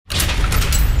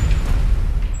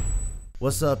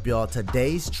What's up, y'all?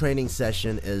 Today's training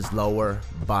session is lower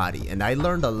body, and I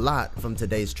learned a lot from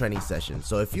today's training session.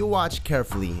 So if you watch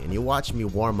carefully and you watch me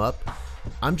warm up,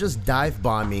 I'm just dive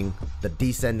bombing the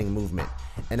descending movement.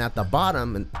 And at the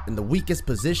bottom, in the weakest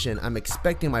position, I'm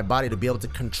expecting my body to be able to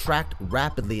contract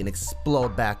rapidly and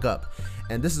explode back up.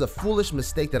 And this is a foolish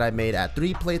mistake that I made at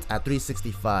 3 plates at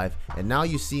 365. And now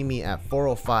you see me at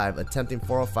 405, attempting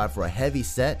 405 for a heavy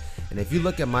set. And if you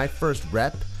look at my first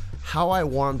rep, how I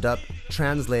warmed up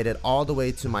translated all the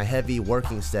way to my heavy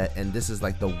working set, and this is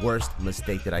like the worst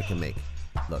mistake that I can make.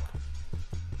 Look,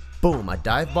 boom, I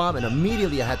dive bomb, and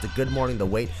immediately I had to good morning the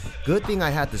weight. Good thing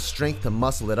I had the strength to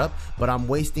muscle it up, but I'm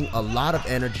wasting a lot of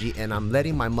energy and I'm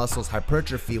letting my muscles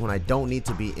hypertrophy when I don't need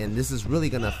to be, and this is really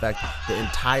gonna affect the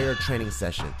entire training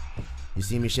session. You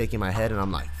see me shaking my head and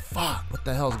I'm like, fuck, what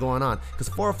the hell's going on? Because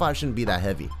 405 shouldn't be that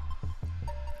heavy.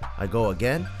 I go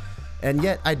again, and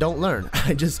yet I don't learn.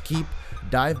 I just keep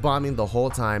dive bombing the whole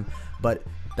time. But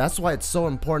that's why it's so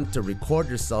important to record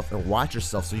yourself and watch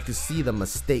yourself so you can see the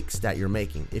mistakes that you're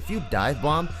making. If you dive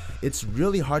bomb, it's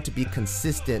really hard to be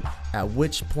consistent at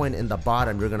which point in the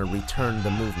bottom you're gonna return the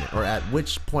movement, or at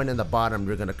which point in the bottom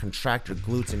you're gonna contract your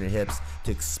glutes and your hips to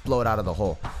explode out of the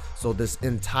hole. So this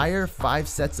entire 5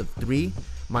 sets of 3,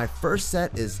 my first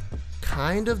set is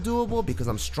kind of doable because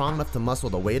I'm strong enough to muscle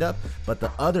the weight up, but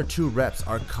the other 2 reps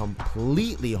are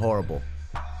completely horrible.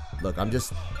 Look,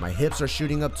 my hips are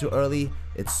shooting up too early.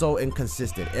 It's so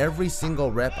inconsistent. Every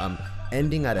single rep, I'm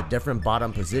ending at a different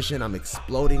bottom position. I'm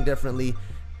exploding differently.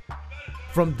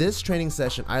 From this training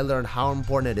session, I learned how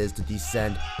important it is to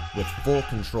descend with full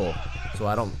control, so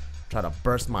I don't try to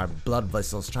burst my blood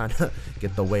vessels trying to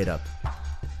get the weight up.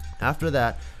 After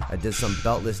that, I did some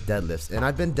beltless deadlifts, and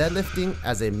I've been deadlifting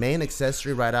as a main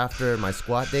accessory right after my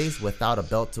squat days without a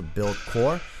belt to build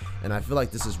core, and I feel like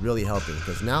this is really helping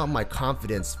because now my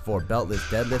confidence for beltless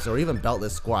deadlifts or even beltless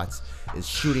squats is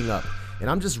shooting up, and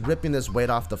I'm just ripping this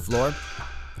weight off the floor,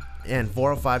 and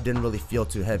 405 didn't really feel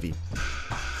too heavy.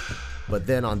 But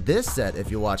then on this set,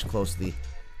 if you watch closely,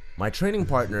 my training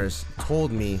partners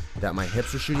told me that my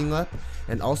hips were shooting up,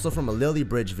 and also from a Lily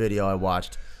Bridge video I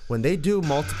watched, when they do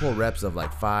multiple reps of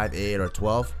like 5, 8, or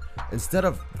 12, instead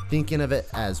of thinking of it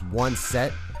as one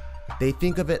set, they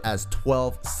think of it as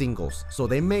 12 singles. So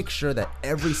they make sure that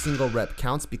every single rep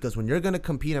counts, because when you're gonna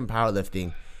compete in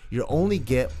powerlifting, you only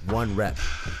get 1 rep.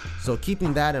 So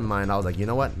keeping that in mind, I was like, you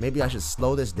know what? Maybe I should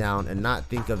slow this down and not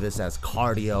think of this as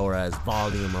cardio or as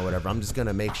volume or whatever. I'm just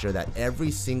gonna make sure that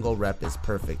every single rep is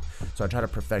perfect. So I try to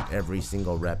perfect every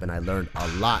single rep, and I learned a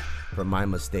lot from my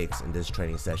mistakes in this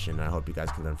training session. And I hope you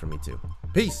guys can learn from me too.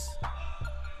 Peace.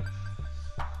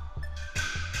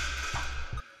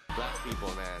 Black people,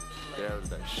 man, they're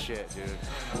the shit, dude.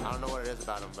 I don't know what it is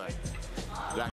about them, but black